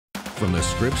From the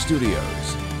Scripps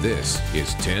Studios, this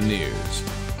is 10 News.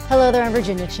 Hello there, I'm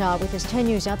Virginia Cha with this 10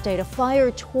 News update. A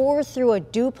fire tore through a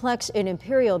duplex in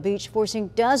Imperial Beach, forcing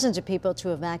dozens of people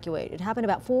to evacuate. It happened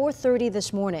about 4:30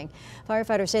 this morning.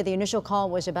 Firefighters say the initial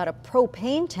call was about a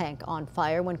propane tank on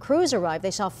fire. When crews arrived, they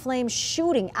saw flames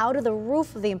shooting out of the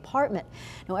roof of the apartment.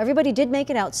 Now, everybody did make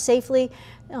it out safely.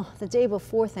 The day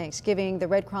before Thanksgiving, the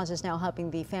Red Cross is now helping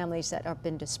the families that have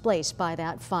been displaced by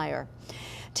that fire.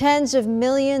 Tens of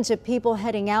millions of people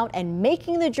heading out and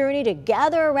making the journey to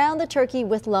gather around the turkey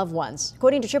with loved ones.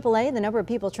 According to AAA, the number of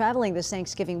people traveling this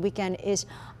Thanksgiving weekend is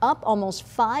up almost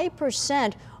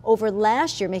 5% over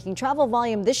last year, making travel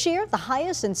volume this year the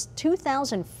highest since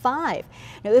 2005.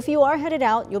 Now, if you are headed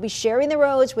out, you'll be sharing the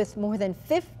roads with more than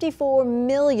 54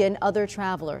 million other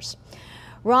travelers.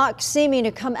 Rocks seeming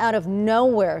to come out of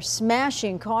nowhere,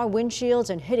 smashing car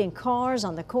windshields and hitting cars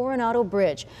on the Coronado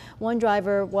Bridge. One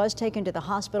driver was taken to the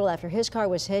hospital after his car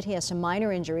was hit. He has some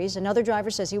minor injuries. Another driver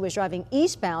says he was driving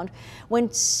eastbound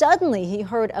when suddenly he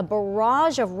heard a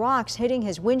barrage of rocks hitting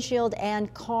his windshield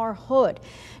and car hood.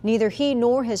 Neither he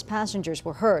nor his passengers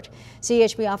were hurt.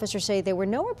 CHP officers say there were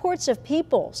no reports of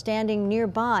people standing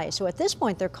nearby, so at this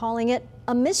point they're calling it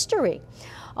a mystery.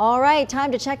 All right,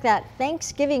 time to check that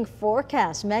Thanksgiving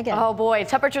forecast. Megan. Oh boy,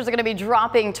 temperatures are going to be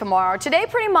dropping tomorrow. Today,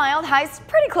 pretty mild, highs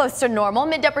pretty close to normal.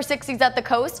 Mid to upper 60s at the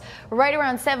coast, right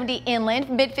around 70 inland,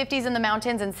 mid 50s in the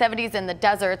mountains and 70s in the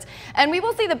deserts. And we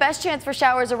will see the best chance for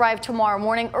showers arrive tomorrow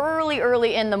morning,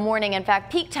 early in the morning. In fact,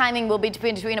 peak timing will be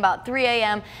between about 3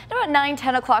 a.m. and about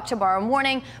 9-10 o'clock tomorrow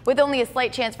morning, with only a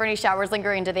slight chance for any showers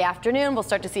lingering into the afternoon. We'll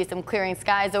start to see some clearing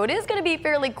skies, though it is going to be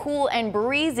fairly cool and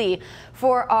breezy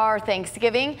for our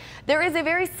Thanksgiving. There is a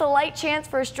very slight chance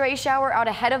for a stray shower out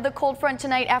ahead of the cold front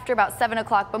tonight after about 7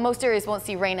 o'clock, but most areas won't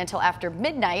see rain until after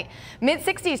midnight. Mid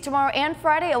 60s tomorrow and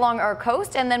Friday along our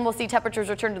coast, and then we'll see temperatures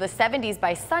return to the 70s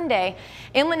by Sunday.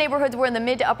 Inland neighborhoods were in the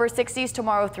mid to upper 60s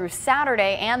tomorrow through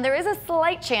Saturday, and there is a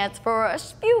slight chance for a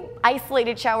few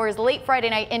isolated showers late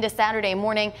Friday night into Saturday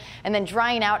morning, and then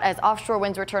drying out as offshore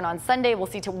winds return on Sunday. We'll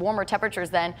see to warmer temperatures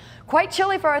then. Quite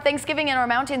chilly for our Thanksgiving in our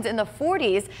mountains in the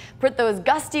 40s. Put those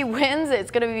gusty winds,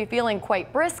 it's going to be feeling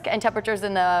quite brisk, and temperatures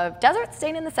in the desert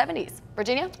staying in the 70s.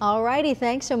 Virginia? All righty.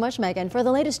 Thanks so much, Megan. For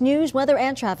the latest news, weather,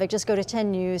 and traffic, just go to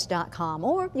 10news.com,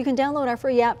 or you can download our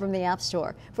free app from the App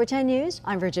Store. For 10 News,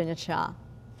 I'm Virginia Cha.